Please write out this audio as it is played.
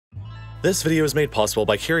This video is made possible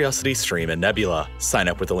by CuriosityStream and Nebula. Sign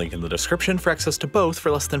up with the link in the description for access to both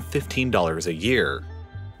for less than $15 a year.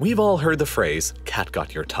 We've all heard the phrase, "cat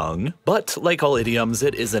got your tongue," but like all idioms,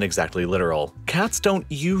 it isn't exactly literal. Cats don't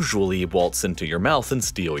usually waltz into your mouth and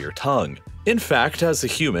steal your tongue. In fact, as a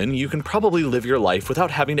human, you can probably live your life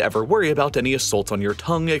without having to ever worry about any assault on your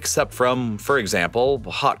tongue except from, for example,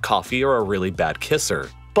 hot coffee or a really bad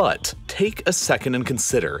kisser. But take a second and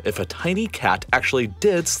consider if a tiny cat actually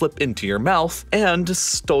did slip into your mouth and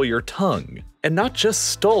stole your tongue. And not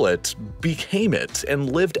just stole it, became it,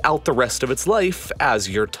 and lived out the rest of its life as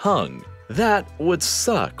your tongue. That would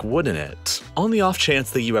suck, wouldn't it? On the off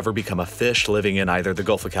chance that you ever become a fish living in either the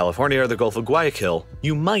Gulf of California or the Gulf of Guayaquil,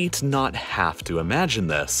 you might not have to imagine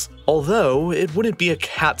this. Although, it wouldn't be a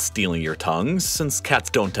cat stealing your tongue, since cats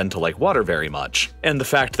don't tend to like water very much. And the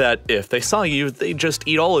fact that if they saw you, they'd just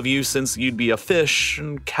eat all of you since you'd be a fish,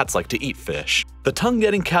 and cats like to eat fish. The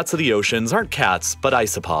tongue-getting cats of the oceans aren't cats, but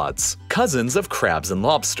isopods, cousins of crabs and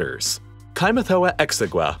lobsters. Chimathoa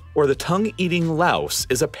exigua, or the tongue-eating louse,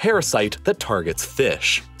 is a parasite that targets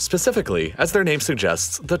fish. Specifically, as their name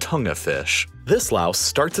suggests, the tongue of fish. This louse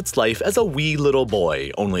starts its life as a wee little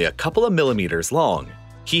boy, only a couple of millimeters long.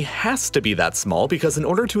 He has to be that small because in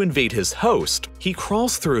order to invade his host, he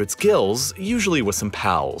crawls through its gills, usually with some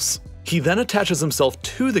pals. He then attaches himself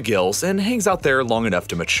to the gills and hangs out there long enough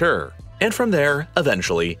to mature. And from there,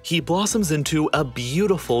 eventually, he blossoms into a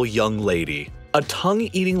beautiful young lady. A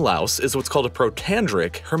tongue-eating louse is what's called a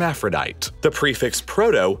protandric hermaphrodite. The prefix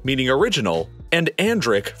proto, meaning original, and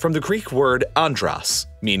andric from the Greek word andros,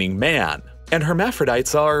 meaning man. And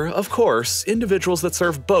hermaphrodites are, of course, individuals that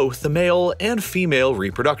serve both the male and female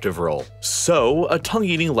reproductive role. So, a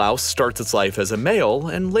tongue-eating louse starts its life as a male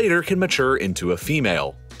and later can mature into a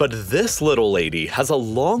female. But this little lady has a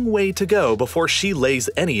long way to go before she lays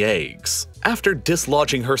any eggs. After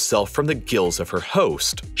dislodging herself from the gills of her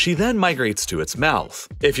host, she then migrates to its mouth.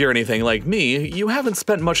 If you're anything like me, you haven't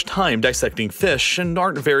spent much time dissecting fish and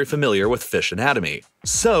aren't very familiar with fish anatomy.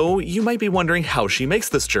 So, you might be wondering how she makes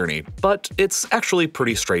this journey, but it's actually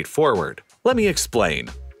pretty straightforward. Let me explain.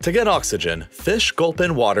 To get oxygen, fish gulp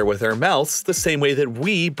in water with their mouths the same way that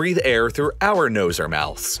we breathe air through our nose or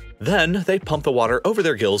mouths. Then, they pump the water over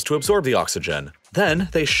their gills to absorb the oxygen. Then,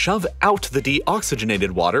 they shove out the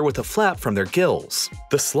deoxygenated water with a flap from their gills.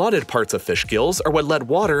 The slotted parts of fish gills are what let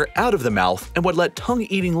water out of the mouth and what let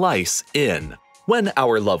tongue-eating lice in. When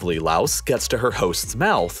our lovely louse gets to her host's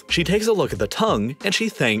mouth, she takes a look at the tongue and she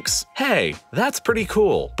thinks, "Hey, that's pretty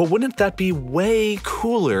cool, but wouldn't that be way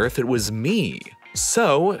cooler if it was me?"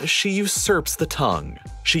 So, she usurps the tongue.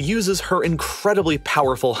 She uses her incredibly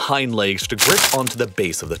powerful hind legs to grip onto the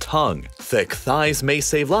base of the tongue. Thick thighs may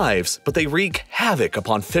save lives, but they wreak havoc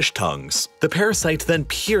upon fish tongues. The parasite then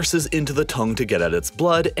pierces into the tongue to get at its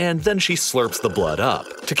blood, and then she slurps the blood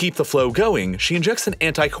up. To keep the flow going, she injects an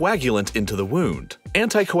anticoagulant into the wound.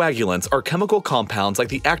 Anticoagulants are chemical compounds like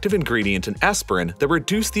the active ingredient in aspirin that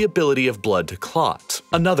reduce the ability of blood to clot.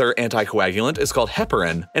 Another anticoagulant is called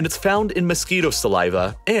heparin, and it's found in mosquito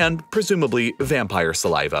saliva and, presumably, vampire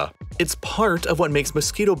saliva. It's part of what makes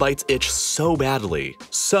mosquito bites itch so badly.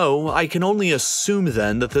 So, I can only assume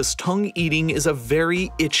then that this tongue eating is a very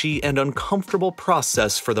itchy and uncomfortable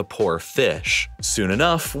process for the poor fish. Soon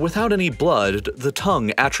enough, without any blood, the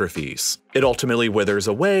tongue atrophies. It ultimately withers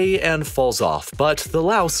away and falls off, but the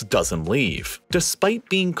louse doesn't leave. Despite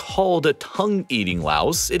being called a tongue-eating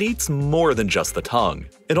louse, it eats more than just the tongue.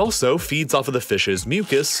 It also feeds off of the fish's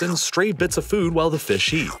mucus and stray bits of food while the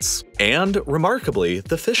fish eats. And, remarkably,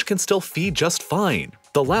 the fish can still feed just fine.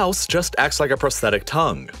 The louse just acts like a prosthetic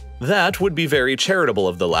tongue. That would be very charitable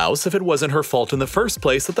of the louse if it wasn't her fault in the first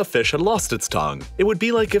place that the fish had lost its tongue. It would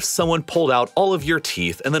be like if someone pulled out all of your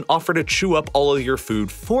teeth and then offered to chew up all of your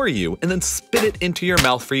food for you and then spit it into your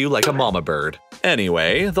mouth for you like a mama bird.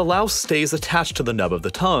 Anyway, the louse stays attached to the nub of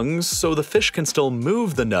the tongue, so the fish can still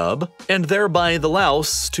move the nub, and thereby the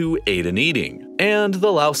louse to aid in eating. And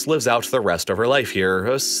the louse lives out the rest of her life here,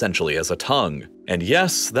 essentially as a tongue. And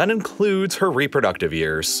yes, that includes her reproductive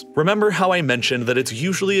years. Remember how I mentioned that it's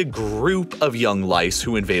usually a group of young lice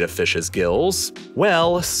who invade a fish's gills?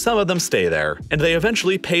 Well, some of them stay there, and they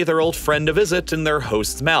eventually pay their old friend a visit in their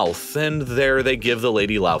host's mouth, and there they give the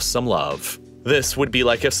lady louse some love. This would be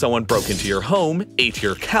like if someone broke into your home, ate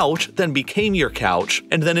your couch, then became your couch,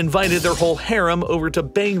 and then invited their whole harem over to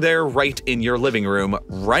bang there right in your living room,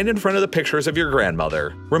 right in front of the pictures of your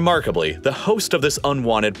grandmother. Remarkably, the host of this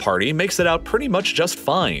unwanted party makes it out pretty much just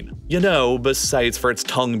fine. You know, besides for its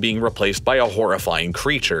tongue being replaced by a horrifying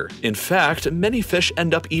creature. In fact, many fish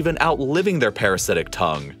end up even outliving their parasitic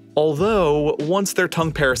tongue. Although, once their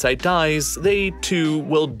tongue parasite dies, they too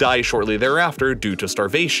will die shortly thereafter due to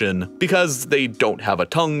starvation, because they don't have a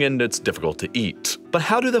tongue and it's difficult to eat. But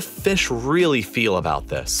how do the fish really feel about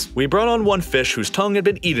this? We brought on one fish whose tongue had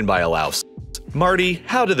been eaten by a louse. Marty,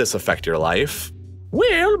 how did this affect your life?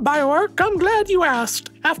 Well, Bioark, I'm glad you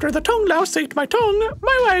asked. After the tongue louse ate my tongue,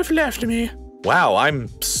 my wife left me. Wow, I'm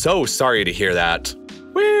so sorry to hear that.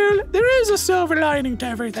 Well, there is a silver lining to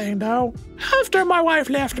everything, though. After my wife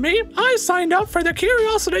left me, I signed up for the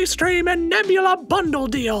Curiosity Stream and Nebula bundle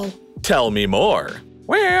deal. Tell me more.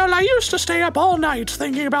 Well, I used to stay up all night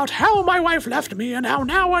thinking about how my wife left me and how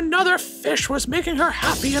now another fish was making her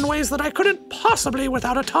happy in ways that I couldn't possibly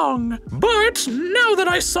without a tongue. But now that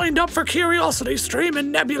I signed up for Curiosity Stream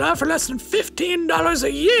and Nebula for less than $15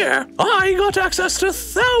 a year, I got access to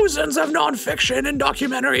thousands of nonfiction and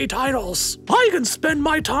documentary titles. I can spend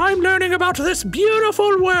my time learning about this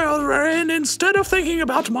beautiful world we're in instead of thinking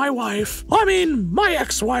about my wife. I mean, my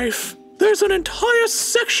ex-wife. There's an entire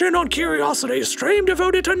section on Curiosity Stream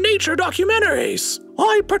devoted to nature documentaries.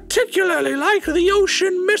 I particularly like the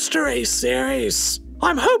Ocean Mystery series.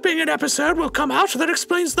 I'm hoping an episode will come out that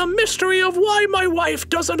explains the mystery of why my wife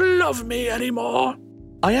doesn't love me anymore.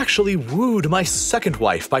 I actually wooed my second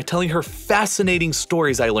wife by telling her fascinating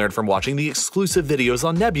stories I learned from watching the exclusive videos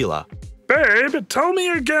on Nebula. Babe, tell me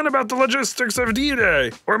again about the logistics of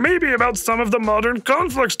D-Day, or maybe about some of the modern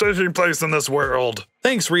conflicts taking place in this world.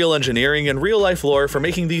 Thanks Real Engineering and Real Life Lore for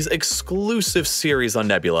making these exclusive series on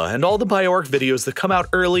Nebula and all the BioArc videos that come out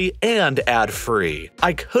early and ad-free.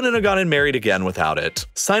 I couldn't have gotten married again without it.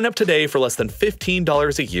 Sign up today for less than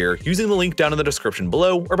 $15 a year using the link down in the description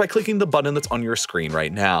below or by clicking the button that's on your screen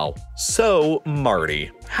right now. So, Marty,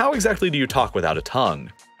 how exactly do you talk without a tongue?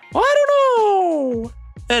 I don't know!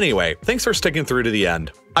 Anyway, thanks for sticking through to the end.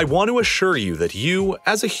 I want to assure you that you,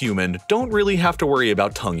 as a human, don't really have to worry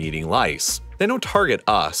about tongue-eating lice. They don't target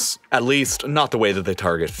us. At least, not the way that they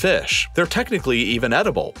target fish. They're technically even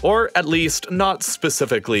edible. Or at least, not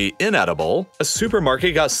specifically inedible. A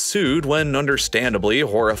supermarket got sued when, understandably,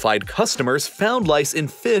 horrified customers found lice in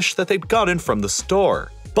fish that they'd gotten from the store.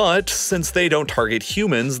 But, since they don't target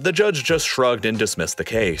humans, the judge just shrugged and dismissed the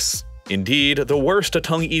case. Indeed, the worst a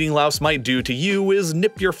tongue-eating louse might do to you is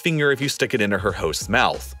nip your finger if you stick it into her host's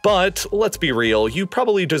mouth. But, let's be real, you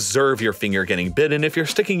probably deserve your finger getting bitten if you're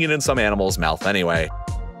sticking it in some animal's mouth anyway.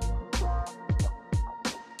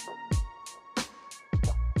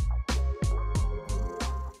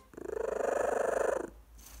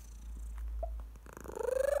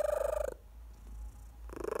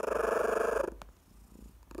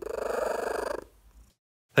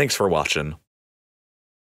 Thanks for watching.